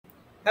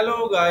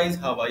Hello guys,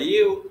 how are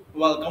you?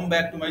 Welcome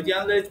back to my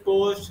channel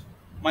Therichpost.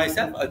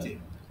 Myself Ajay,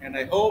 and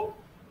I hope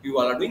you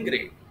all are doing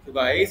great. So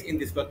guys, in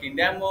this working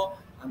demo,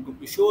 I'm going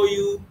to show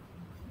you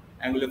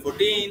Angular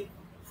 14,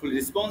 fully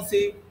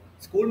responsive,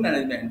 school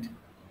management,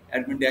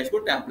 admin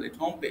dashboard template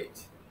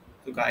homepage.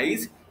 So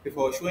guys,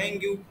 before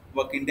showing you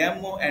working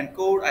demo and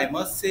code, I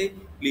must say,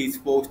 please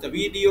pause the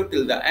video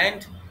till the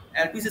end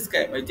and please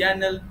subscribe my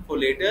channel for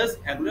latest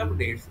Angular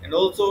updates. And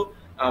also,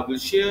 I will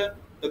share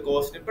the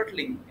code snippet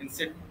link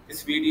inside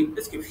this video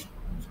description.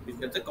 So please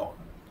get the code.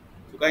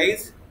 So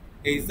guys,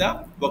 here is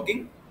the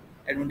working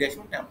admin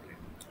dashboard template.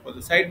 For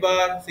the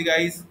sidebar, see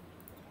guys,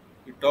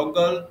 you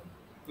toggle,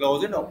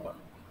 close and open.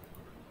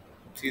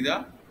 See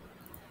the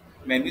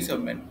menu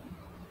submenu,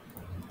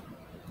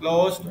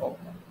 closed,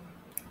 open.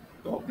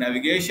 Top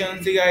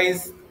navigation, see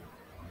guys,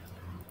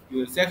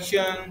 your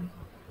section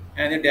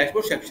and the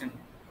dashboard section.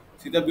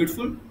 See the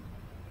beautiful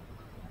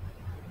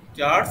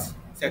charts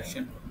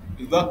section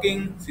is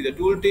working. See the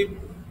tooltip,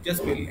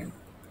 just brilliant.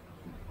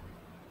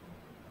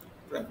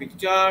 Traffic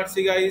chart,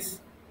 see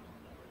guys,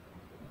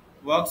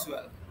 works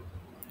well.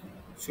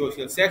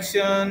 Social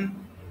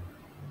section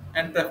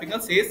and traffic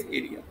and sales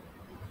area.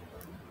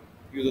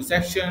 User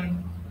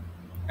section,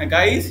 and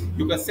guys,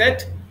 you can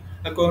set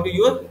according to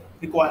your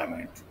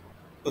requirement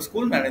for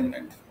school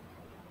management.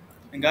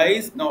 And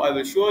guys, now I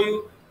will show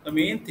you the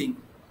main thing,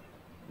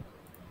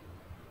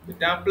 the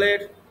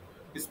template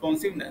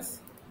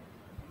responsiveness.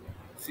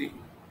 See,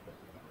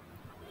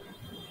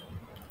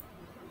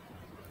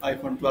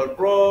 iPhone 12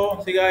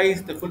 Pro. See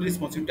guys, the fully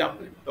responsive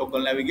template.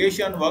 Toggle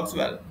navigation works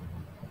well.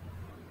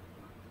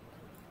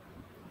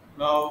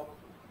 Now,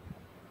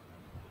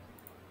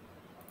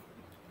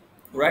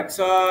 racks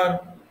are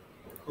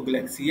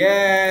Galaxy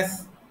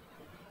S,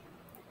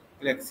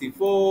 Galaxy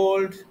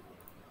Fold.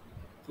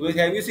 So guys,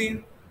 have you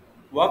seen?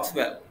 Works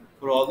well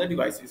for all the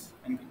devices.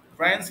 And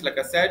friends, like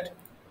I said,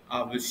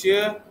 I will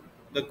share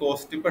the code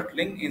snippet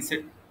link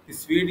inside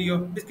this video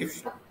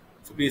description.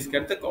 So please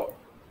get the code.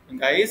 And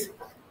guys,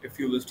 if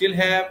you will still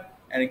have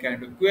any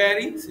kind of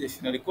query,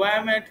 suggestion or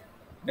requirement,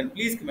 then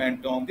please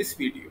comment on this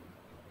video.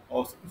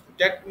 Also,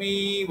 contact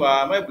me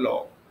via my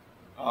blog.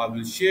 I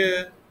will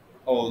share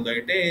all the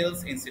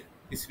details inside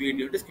this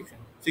video description.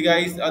 See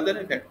guys, the other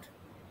effect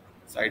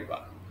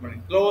sidebar. When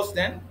it close,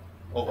 then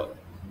over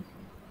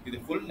with the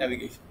full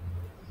navigation.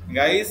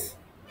 Guys,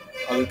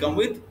 I will come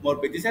with more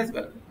pages as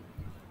well.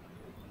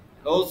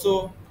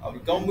 Also, I will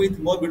come with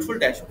more beautiful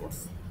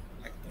dashboards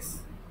like this,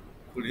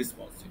 fully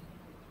responsive.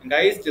 And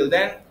guys, till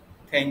then,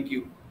 thank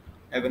you.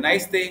 Have a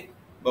nice day.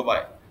 Bye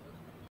bye.